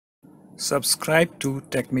Subscribe to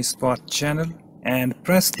TechMeSpot channel and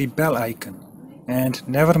press the bell icon and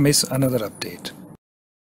never miss another update.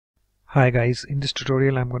 Hi guys, in this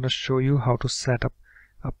tutorial I'm going to show you how to set up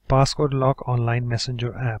a passcode lock on Line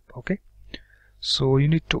Messenger app. Okay, so you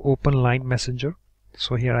need to open Line Messenger.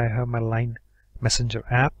 So here I have my Line Messenger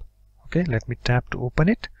app. Okay, let me tap to open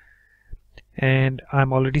it, and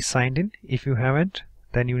I'm already signed in. If you haven't,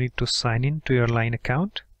 then you need to sign in to your Line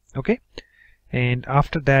account. Okay, and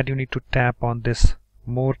after that you need to tap on this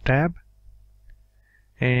More tab,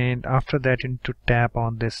 and after that you need to tap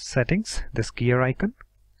on this Settings, this gear icon,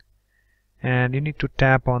 and you need to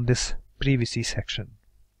tap on this Privacy section.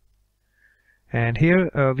 And here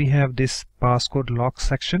we have this passcode lock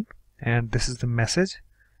section, and this is the message,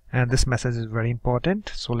 and this message is very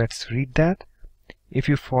important, so let's read that. If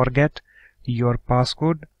you forget your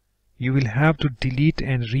passcode, you will have to delete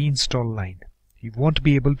and reinstall Line. You won't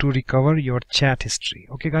be able to recover your chat history.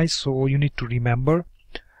 Okay guys, so you need to remember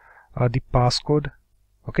the passcode.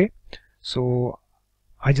 Okay, so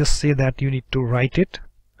I just say that you need to write it,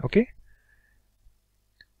 okay,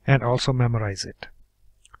 and also memorize it.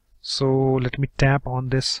 So let me tap on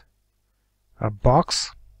this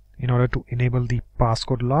box in order to enable the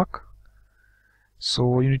passcode lock.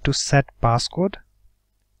 So you need to set passcode,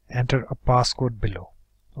 enter a passcode below.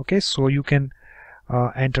 Okay, so you can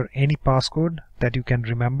enter any passcode that you can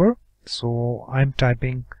remember. So I'm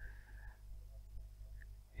typing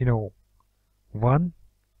 1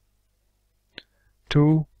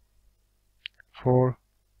 2 4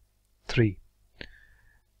 3,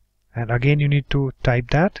 and again you need to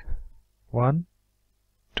type that 1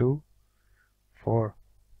 2 4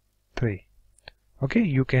 3. Okay,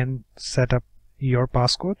 you can set up your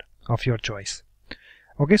passcode of your choice.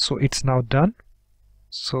 Okay, so it's now done.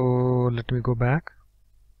 So let me go back,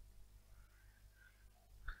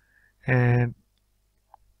 and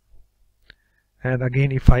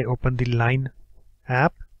again if I open the Line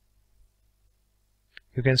app,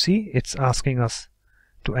 you can see it's asking us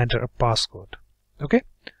to enter a passcode. Okay,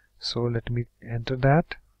 so let me enter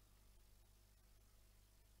that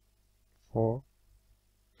 4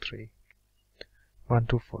 3 1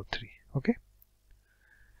 2 4 3. Okay,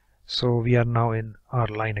 so we are now in our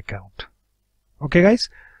Line account. Okay guys,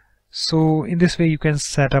 so in this way you can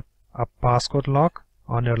set up a passcode lock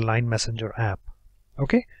on your Line Messenger app.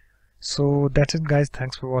 Okay, so that's it guys.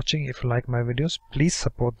 Thanks for watching. If you like my videos, please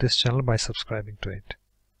support this channel by subscribing to it.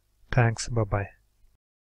 Thanks. Bye bye.